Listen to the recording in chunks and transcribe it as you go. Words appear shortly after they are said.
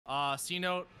C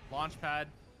note, launch pad.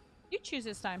 You choose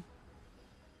this time.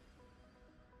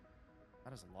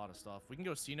 That is a lot of stuff. We can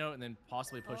go C note and then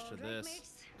possibly push to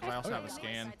this. I also have a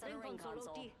scan.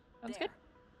 Sounds good.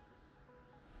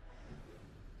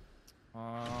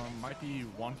 Might be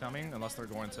one coming unless they're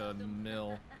going to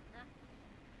mill.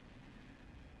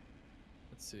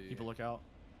 Let's see. Keep a lookout.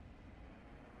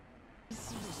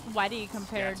 Sweaty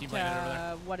compared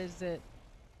to what is it?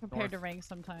 Compared to rank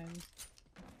sometimes.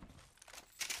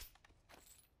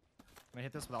 Can I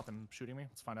hit this without them shooting me?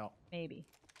 Let's find out. Maybe.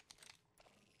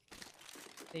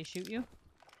 They shoot you?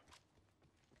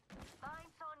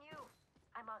 Mine's on you.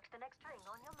 I marked the next ring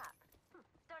on your map.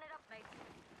 Turn it up, mate.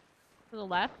 To the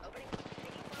left.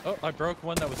 Oh, I broke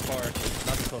one that was far.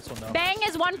 Not the close one though. Bang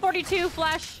is 142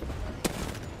 flesh.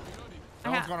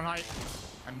 That one's going on height.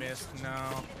 I missed.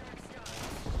 No.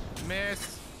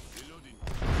 Miss.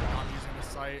 Not using the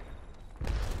sight.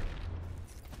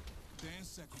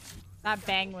 That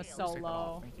bang was so Take that low.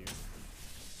 off. Thank you.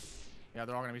 Yeah,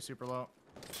 they're all gonna be super low.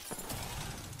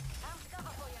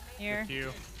 Here. Q.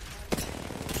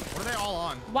 What are they all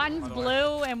on? One's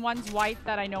blue and one's white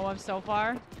that I know of so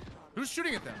far. Who's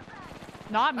shooting at them?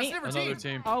 Not me. Another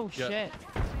team. Oh Yep. shit.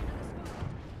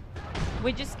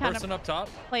 We just kind Person of up top.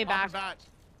 play back.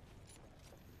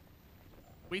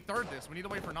 We third this. We need to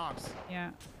wait for knocks.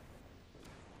 Yeah.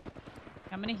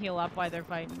 I'm gonna heal up while they're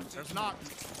fighting. There's a knock.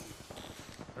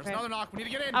 There's another knock. We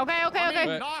need to get in. Okay, okay,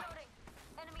 okay. Knock.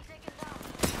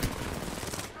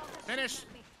 Finish.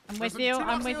 I'm with you.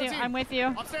 I'm with you. I'm with you.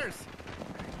 Upstairs.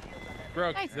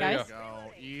 Broke. Nice, there guys. you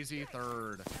Go. Easy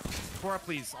third. Cora,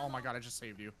 please. Oh my god, I just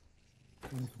saved you.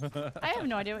 I have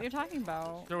no idea what you're talking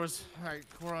about. There was... Alright,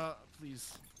 Cora,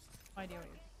 please. No idea what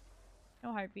you're...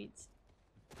 No heartbeats.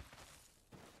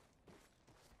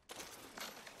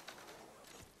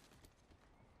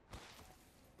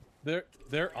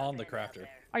 They're on the crafter.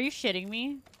 Are you shitting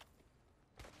me?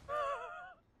 Oh,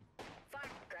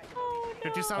 no.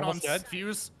 57 on Almost dead.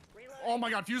 Fuse. Oh my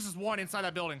god, Fuse is one inside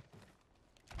that building.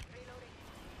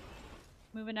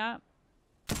 Moving up.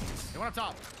 They went up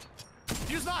top.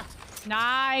 Fuse knocked.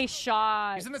 Nice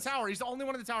shot. He's in the tower. He's the only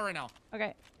one in the tower right now.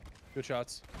 Okay. Good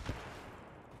shots.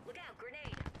 Look out,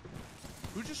 grenade.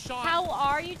 Who just shot? How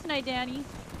are you tonight, Danny?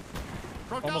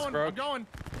 Broke that Almost one. broke. I'm going.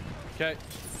 Okay.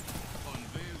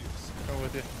 Go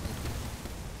with you.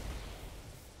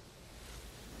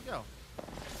 Yo.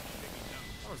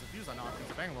 That was the Fuse I knocked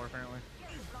into Bangalore, apparently.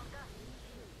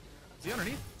 Is he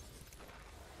underneath?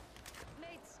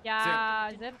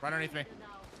 Yeah, zip. Right underneath me.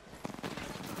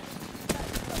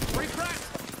 Free crack!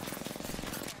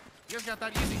 You guys got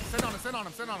that easy. Sit on him, sit on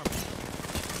him, sit on him.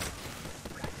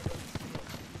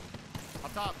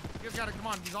 Up top. You guys got it. Come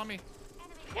on. He's on me.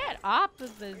 Get up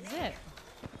with the zip.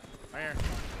 Right here.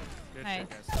 Good Nice. shit,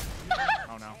 guys.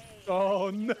 Oh, no. Oh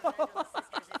no. Oh,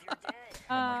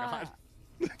 my God.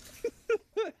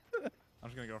 I'm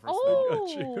just going to go first.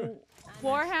 Oh,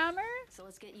 Warhammer? So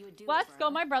let's get you a duo. Let's go.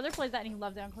 My brother plays that and he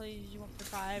loved it. Uncle, you went for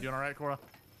 5. You doing all right, Cora?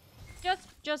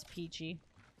 Just peachy.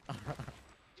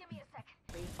 Give me a sec.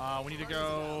 We need to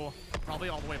go probably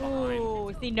all the way behind.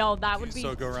 Oh, see, no, that would be.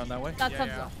 So go around that way. That Yeah,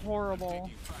 sounds yeah. horrible.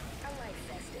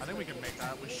 I think we can make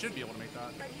that. We should be able to make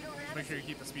that. Just make sure you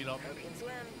keep the speed up.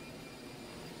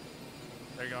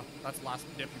 There you go. That's the last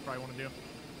dip you probably want to do.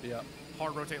 Yeah.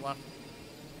 Hard rotate left.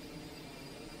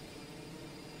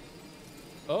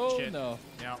 Oh Shit. no.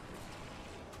 Yeah.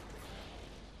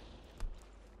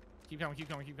 Keep coming, keep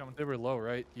coming, keep coming. They were low,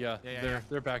 right? Yeah. Yeah,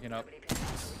 They're backing up.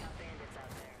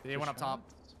 They went up top.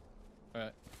 All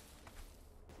right.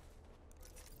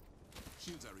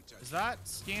 Is that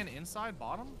scan inside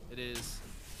bottom? It is.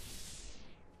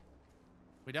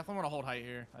 We definitely want to hold height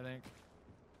here, I think.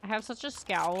 I have such a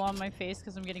scowl on my face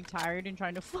because I'm getting tired and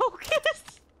trying to focus.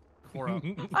 Cora.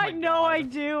 Oh I my know God. I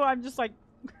do. I'm just like.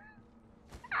 I'm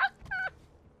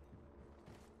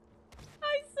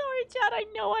sorry, Chad. I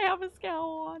know I have a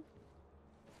scowl on.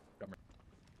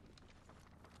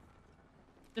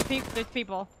 There's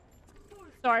people.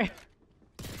 Sorry.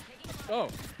 Oh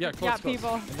yeah. Close. Yeah, close. people.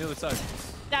 On the other side.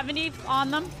 70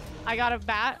 on them. I got a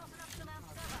bat.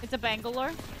 It's a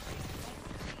Bangalore.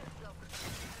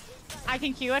 I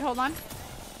can queue it. Hold on.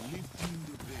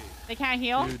 They can't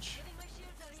heal. Huge.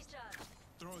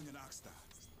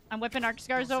 I'm whipping arc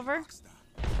scars over.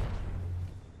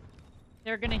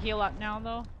 They're gonna heal up now,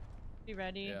 though. Be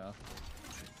ready. Yeah.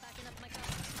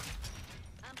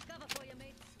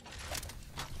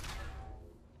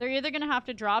 They're either gonna have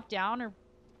to drop down or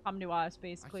come to us, I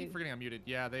basically. keep forgetting I'm muted.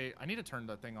 Yeah, I need to turn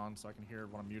the thing on so I can hear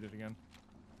when I'm muted again.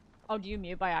 Oh, do you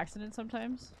mute by accident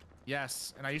sometimes?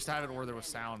 Yes, and I used to have it where there was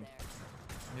sound.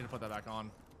 I need to put that back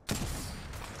on.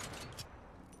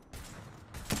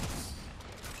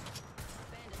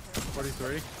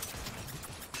 43.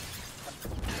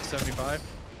 75.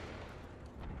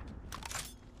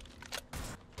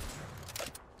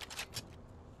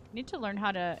 Need to learn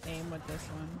how to aim with this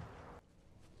one.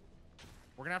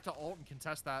 We're gonna have to ult and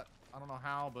contest that. I don't know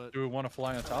how, but Do we want to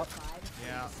fly on top?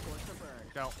 yeah.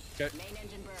 Go. Okay. Main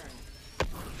engine burn.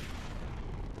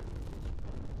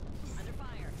 Under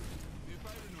fire.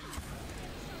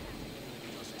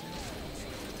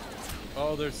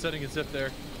 Oh, they're setting a zip there.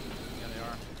 Yeah, they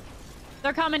are.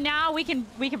 They're coming now. We can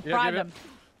fry them.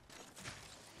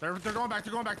 They're going back.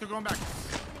 They're going back. They're going back.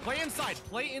 Play inside.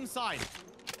 Play inside.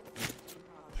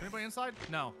 Should anybody inside?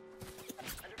 No.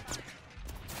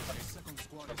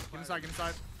 Get inside. Get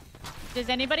inside. Does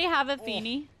anybody have a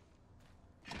Feeny?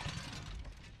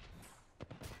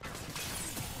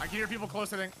 I can hear people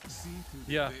close, I think.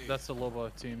 Yeah, that's the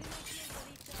Loba team.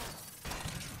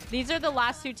 These are the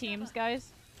last two teams,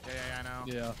 guys. Yeah, I know.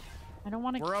 Yeah. I don't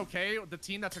want to. We're okay. The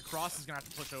team that's across is gonna have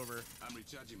to push over. I'm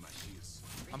recharging my shields.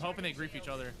 I'm hoping they grief each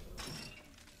other.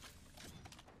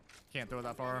 Can't throw it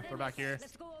that far. They're back here.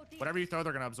 Whatever you throw,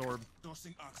 they're gonna absorb.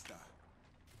 Tossing Oxstar.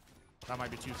 That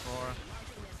might be too far.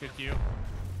 Good Q.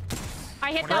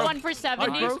 I hit that one for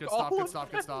 70. Nice. Good stop. Good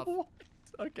stop. Good stop.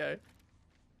 Okay.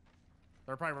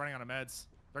 They're probably running out of meds.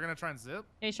 They're gonna try and zip.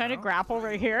 He's trying to No? grapple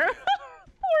right here.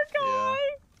 Poor guy. Yeah.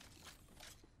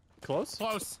 Close?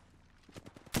 Close.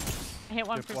 I hit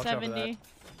one Yep, for watch out for 70.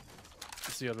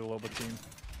 It's the other Loba team.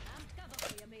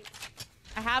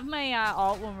 I have my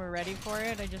ult when we're ready for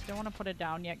it. I just don't want to put it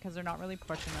down yet because they're not really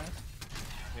pushing us.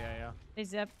 Yeah. They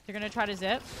zip. They're gonna try to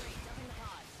zip.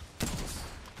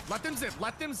 Let them zip.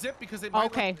 Let them zip because it might.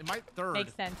 Okay. It might third.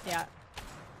 Makes sense. Yeah.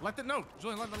 Let them. No,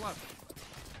 Julian. Let them left.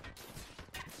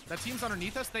 That team's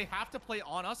underneath us. They have to play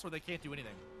on us or they can't do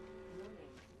anything.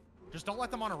 Just don't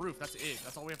let them on a roof. That's it.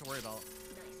 That's all we have to worry about. Nice.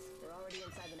 We're already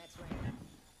inside the next ring.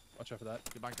 Watch out for that.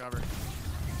 Get back cover.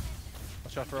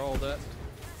 Watch out for all that.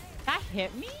 That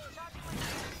hit me.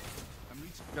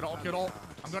 Get ult. Get ult.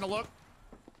 I'm gonna look.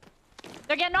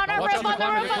 They're getting on our Watch roof. out, On the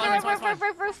they're roof. climbing, On they're the climbing,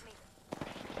 roof. Roof.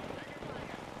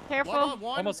 Careful.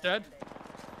 One. Almost dead.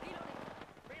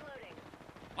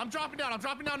 I'm dropping down. I'm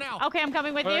dropping down now. Okay, I'm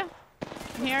coming with All you. right.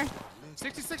 I'm here.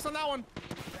 66 on that one.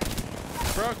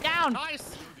 Broke. Down.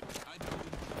 Nice.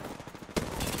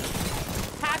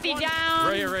 Happy down.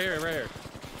 Right here.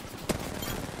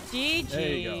 GG. There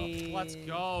you Let's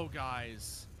go,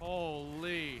 guys.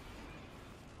 Holy.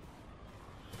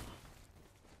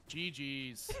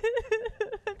 GG's.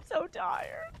 I'm so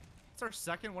tired. It's our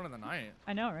second one of the night.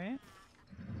 I know, right?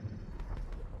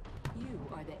 You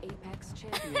are the Apex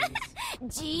champions.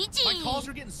 GG. My calls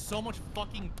are getting so much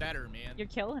fucking better, man. You're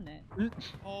killing it.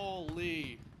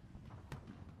 Holy.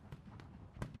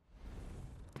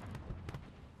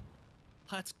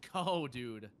 Let's go,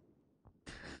 dude.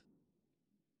 What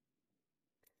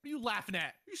are you laughing at?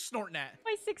 What are you snorting at?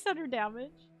 My 600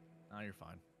 damage. Oh, you're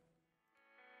fine.